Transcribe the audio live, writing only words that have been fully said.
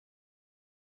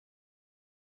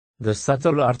The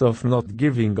Subtle Art of Not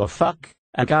Giving a Fuck,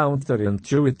 a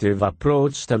counterintuitive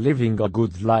approach to living a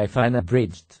good life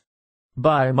unabridged.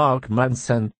 By Mark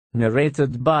Manson,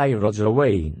 narrated by Roger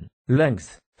Wayne.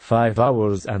 Length, 5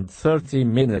 hours and 30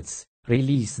 minutes,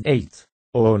 release date,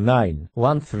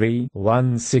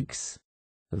 09/13/16.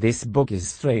 This book is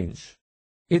strange.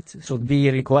 It should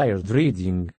be required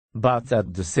reading, but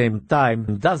at the same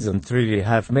time doesn't really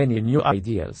have many new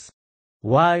ideas.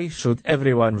 Why should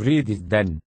everyone read it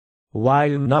then?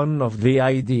 While none of the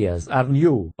ideas are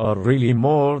new or really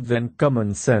more than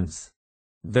common sense,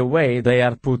 the way they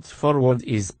are put forward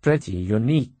is pretty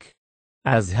unique.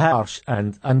 As harsh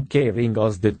and uncaring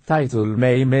as the title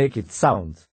may make it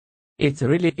sound, it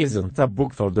really isn't a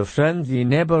book for the friendly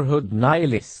neighborhood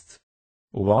nihilist.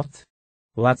 What?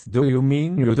 What do you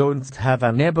mean you don't have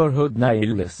a neighborhood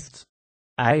nihilist?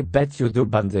 I bet you do,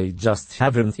 but they just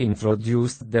haven't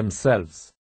introduced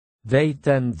themselves. They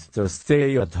tend to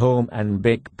stay at home and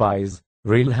bake pies,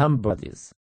 real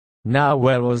homebodies. Now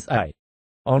where was I?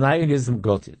 On nihilism,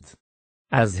 got it.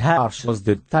 As harsh as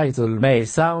the title may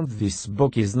sound, this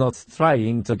book is not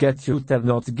trying to get you to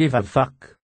not give a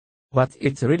fuck. What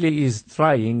it really is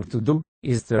trying to do,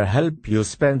 is to help you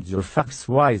spend your fucks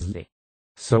wisely.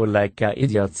 So like a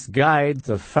idiot's guide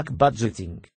to fuck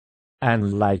budgeting.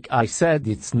 And like I said,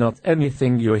 it's not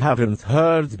anything you haven't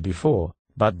heard before,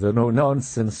 but the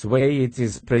no-nonsense way it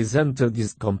is presented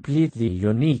is completely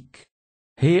unique.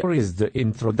 Here is the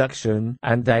introduction,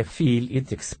 and I feel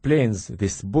it explains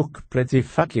this book pretty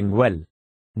fucking well.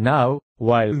 Now,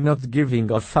 while not giving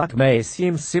a fuck may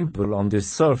seem simple on the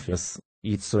surface,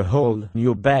 it's a whole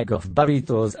new bag of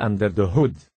burritos under the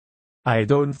hood. I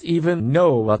don't even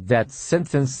know what that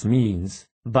sentence means,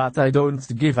 but I don't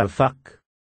give a fuck.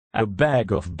 A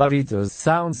bag of burritos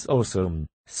sounds awesome,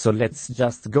 so let's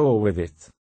just go with it.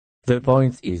 The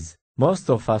point is, most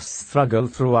of us struggle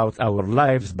throughout our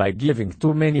lives by giving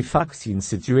too many fucks in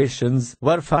situations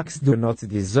where fucks do not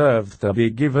deserve to be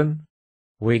given.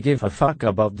 We give a fuck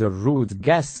about the rude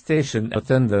gas station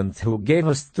attendant who gave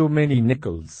us too many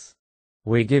nickels.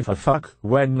 We give a fuck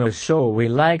when a show we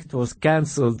liked was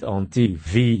cancelled on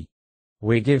TV.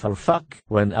 We give a fuck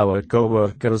when our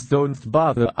coworkers don't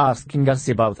bother asking us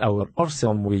about our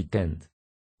awesome weekend.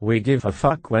 We give a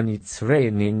fuck when it's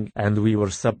raining and we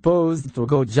were supposed to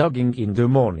go jogging in the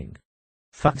morning.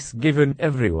 Fucks given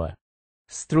everywhere.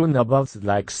 Strewn about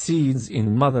like seeds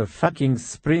in motherfucking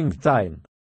springtime.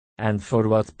 And for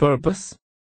what purpose?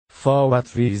 For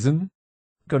what reason?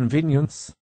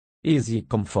 Convenience? Easy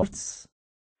comforts?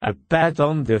 A pat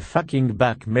on the fucking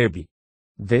back maybe.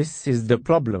 This is the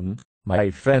problem, my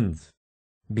friend.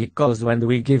 Because when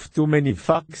we give too many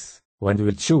fucks, when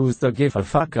we choose to give a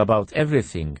fuck about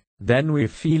everything, then we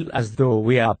feel as though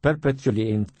we are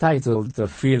perpetually entitled to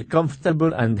feel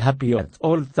comfortable and happy at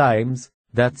all times.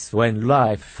 That's when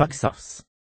life fucks us.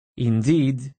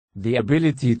 Indeed, the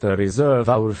ability to reserve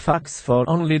our fucks for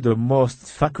only the most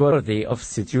fuckworthy of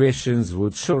situations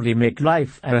would surely make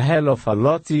life a hell of a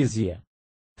lot easier.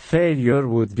 Failure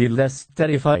would be less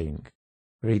terrifying.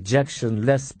 Rejection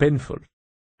less painful.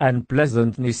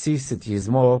 Unpleasant necessities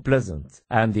more pleasant,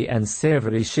 and the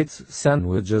unsavory shit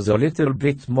sandwiches a little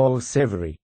bit more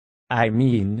savory. I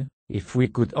mean, if we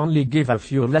could only give a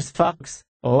few less fucks,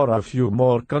 or a few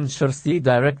more consciously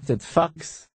directed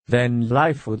fucks, then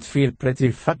life would feel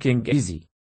pretty fucking easy.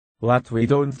 What we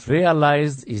don't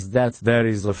realize is that there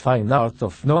is a fine art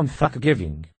of non-fuck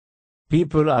giving.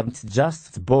 People aren't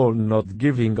just born not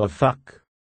giving a fuck.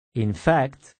 In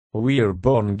fact, we're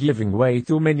born giving way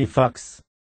too many fucks.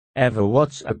 Ever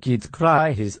watch a kid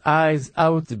cry his eyes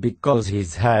out because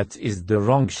his hat is the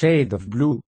wrong shade of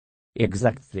blue?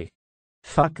 Exactly.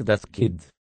 Fuck that kid.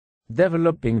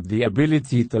 Developing the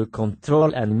ability to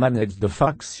control and manage the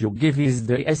fucks you give is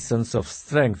the essence of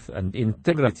strength and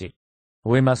integrity.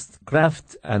 We must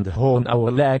craft and hone our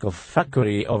lack of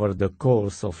fuckery over the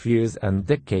course of years and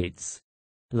decades.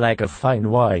 Like a fine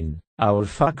wine, our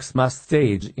fucks must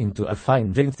age into a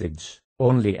fine vintage,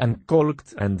 only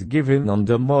uncorked and given on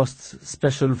the most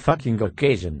special fucking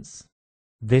occasions.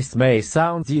 This may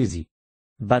sound easy,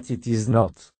 but it is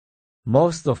not.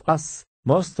 Most of us,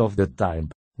 most of the time,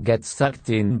 get sucked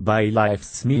in by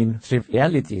life's mean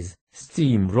trivialities,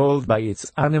 steamrolled by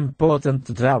its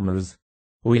unimportant dramas.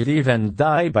 We live and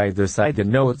die by the side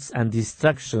notes and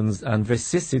distractions and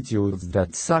vicissitudes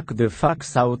that suck the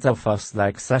fucks out of us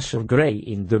like Sasha Grey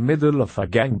in the middle of a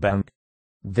gangbang.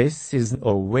 This is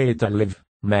no way to live,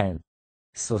 man.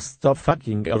 So stop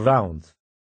fucking around.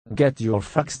 Get your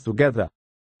fucks together.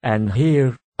 And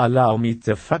here, allow me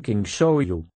to fucking show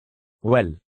you.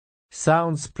 Well,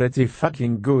 sounds pretty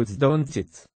fucking good, don't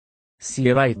it?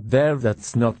 See right there,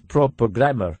 that's not proper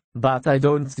grammar, but I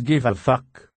don't give a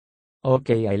fuck.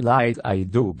 Okay, I lied, I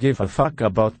do give a fuck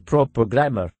about proper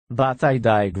grammar, but I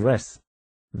digress.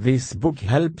 This book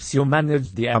helps you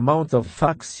manage the amount of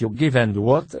fucks you give and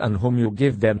what and whom you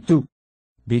give them to.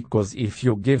 Because if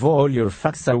you give all your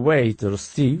fucks away to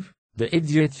Steve, the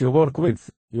idiot you work with,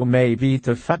 you may be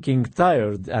too fucking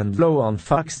tired and low on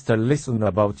fucks to listen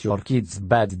about your kid's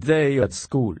bad day at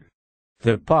school.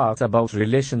 The part about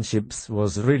relationships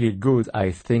was really good.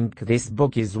 I think this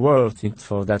book is worth it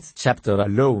for that chapter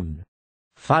alone.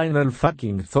 Final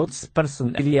fucking thoughts.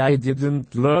 Personally, I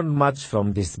didn't learn much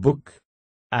from this book.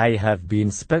 I have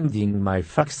been spending my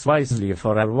fucks wisely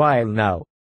for a while now.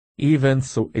 Even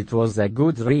so, it was a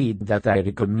good read that I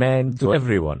recommend to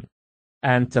everyone.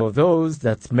 And to those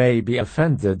that may be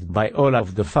offended by all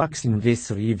of the fucks in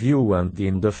this review and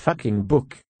in the fucking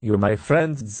book, you my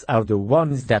friends are the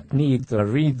ones that need to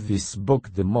read this book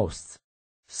the most.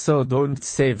 So don't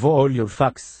save all your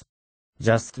fucks.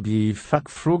 Just be fuck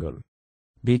frugal.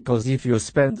 Because if you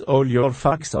spend all your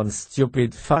fucks on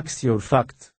stupid fucks, you're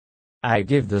fucked. I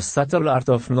give The Subtle Art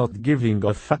of Not Giving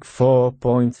a Fuck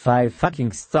 4.5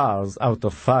 fucking stars out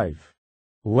of 5.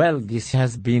 Well, this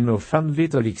has been a fun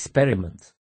little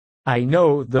experiment. I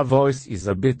know the voice is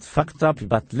a bit fucked up,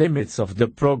 but limits of the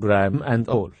program and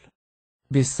all.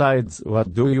 Besides,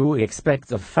 what do you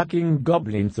expect a fucking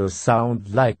goblin to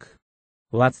sound like?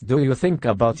 What do you think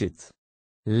about it?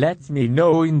 Let me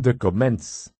know in the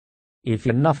comments. If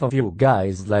enough of you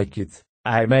guys like it,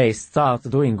 I may start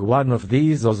doing one of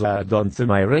these as an add-on to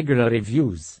my regular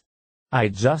reviews. I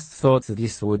just thought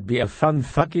this would be a fun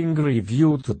fucking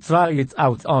review to try it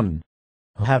out on.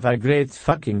 Have a great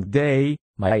fucking day,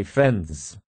 my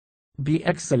friends. Be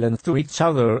excellent to each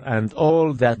other and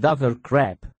all that other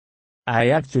crap. I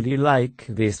actually like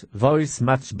this voice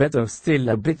much better, still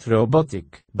a bit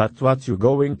robotic, but what you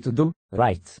going to do,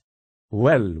 right?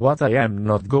 Well, what I am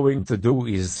not going to do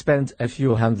is spend a few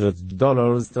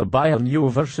 $100s to buy a new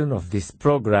version of this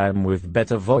program with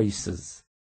better voices.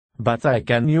 But I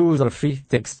can use a free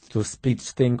text-to-speech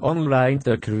thing online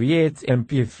to create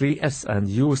MP3s and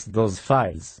use those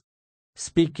files.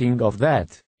 Speaking of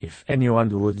that, if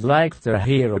anyone would like to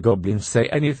hear a goblin say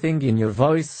anything in your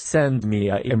voice, send me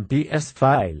a MP3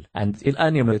 file and I'll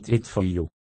animate it for you.